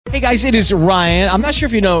Hey guys, it is Ryan. I'm not sure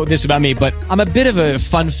if you know this about me, but I'm a bit of a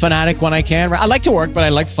fun fanatic when I can. I like to work, but I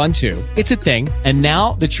like fun too. It's a thing. And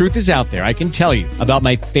now the truth is out there. I can tell you about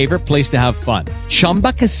my favorite place to have fun.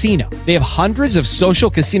 Chumba Casino. They have hundreds of social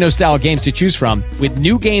casino style games to choose from with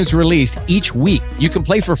new games released each week. You can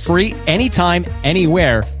play for free anytime,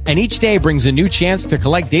 anywhere. And each day brings a new chance to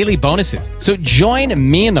collect daily bonuses. So join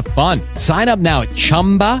me in the fun. Sign up now at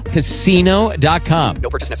ChumbaCasino.com. No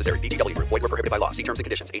purchase necessary. VGW. Void where prohibited by law. See terms and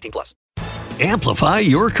conditions. 18+. Amplify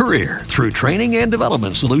your career through training and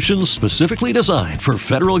development solutions specifically designed for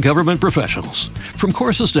federal government professionals. From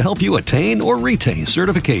courses to help you attain or retain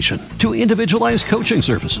certification, to individualized coaching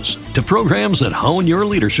services, to programs that hone your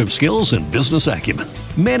leadership skills and business acumen,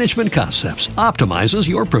 Management Concepts optimizes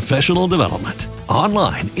your professional development.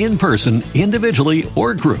 Online, in person, individually,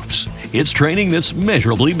 or groups, it's training that's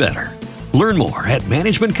measurably better. Learn more at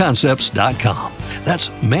managementconcepts.com. That's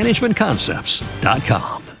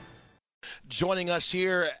managementconcepts.com. Joining us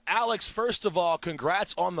here, Alex, first of all,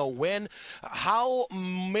 congrats on the win. How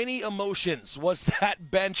many emotions was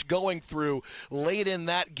that bench going through late in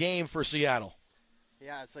that game for Seattle?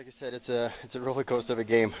 Yeah, it's like I said, it's a roller coaster of a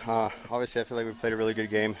game. Obviously, I feel like we played a really good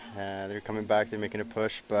game. They're coming back, they're making a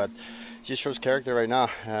push, but it just shows character right now.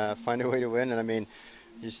 Find a way to win, and I mean,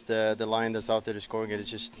 just the line that's out there to scoring it, it's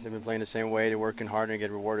just they've been playing the same way, they're working hard and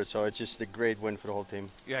get rewarded, so it's just a great win for the whole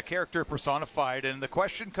team. Yeah, character personified, and the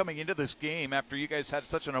question coming into this game after you guys had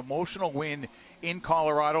such an emotional win in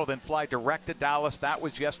Colorado, then fly direct to Dallas, that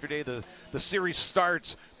was yesterday, the series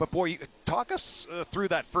starts, but boy, talk us through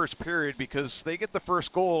that first period, because they get the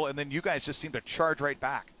first goal and then you guys just seem to charge right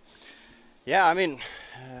back. Yeah, I mean,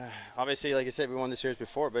 obviously, like I said, we won the series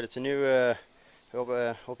before, but it's a new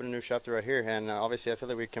open a new chapter right here, and obviously I feel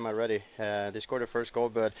like we came out ready. They scored the first goal,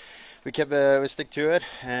 but we kept we stick to it,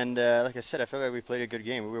 and like I said, I feel like we played a good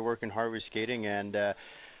game. We were working hard, we were skating, and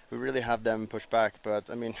we really have them push back. But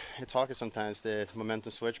I mean, it's hockey sometimes, the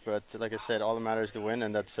momentum switch, but like I said, all that matters is the win,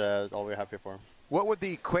 and that's all we're happy for. What would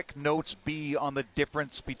the quick notes be on the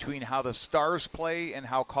difference between how the Stars play and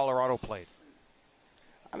how Colorado played?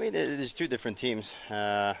 I mean, there's two different teams.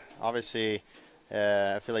 Obviously,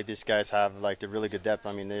 I feel like these guys have like the really good depth.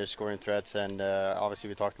 I mean, they're scoring threats, and obviously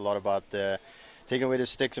we talked a lot about taking away the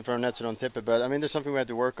sticks in front of nets so don't tip it. But I mean, there's something we have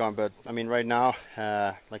to work on. But I mean, right now,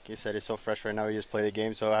 like you said, it's so fresh right now. We just play the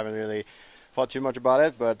game, so I haven't really thought too much about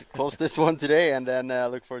it. But close this one today, and then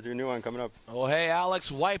look forward to a new one coming up. Well, hey,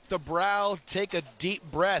 Alex, wipe the brow, take a deep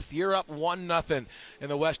breath. You're up 1-0 in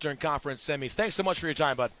the Western Conference semis. Thanks so much for your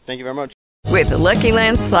time, bud. Thank you very much. With the Lucky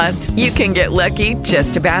Land Slots, you can get lucky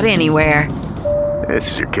just about anywhere.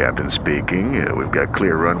 This is your captain speaking. We've got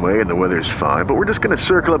clear runway and the weather's fine, but we're just going to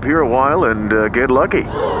circle up here a while and get lucky.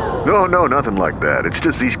 No, nothing like that. It's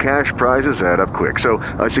just these cash prizes add up quick. So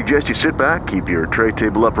I suggest you sit back, keep your tray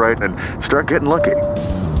table upright, and start getting lucky.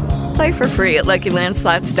 Play for free at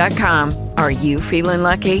LuckyLandSlots.com. Are you feeling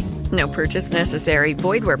lucky? No purchase necessary.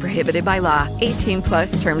 Void where prohibited by law.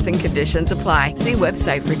 18+ terms and conditions apply. See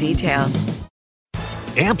website for details.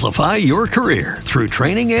 Amplify your career through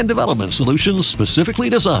training and development solutions specifically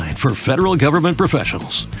designed for federal government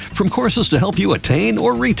professionals. From courses to help you attain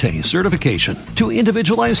or retain certification, to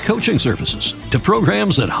individualized coaching services, to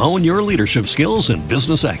programs that hone your leadership skills and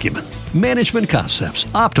business acumen, Management Concepts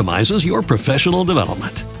optimizes your professional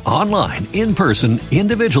development. Online, in person,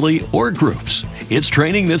 individually, or groups, it's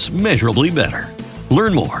training that's measurably better.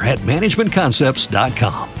 Learn more at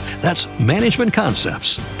managementconcepts.com. That's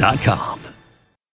managementconcepts.com.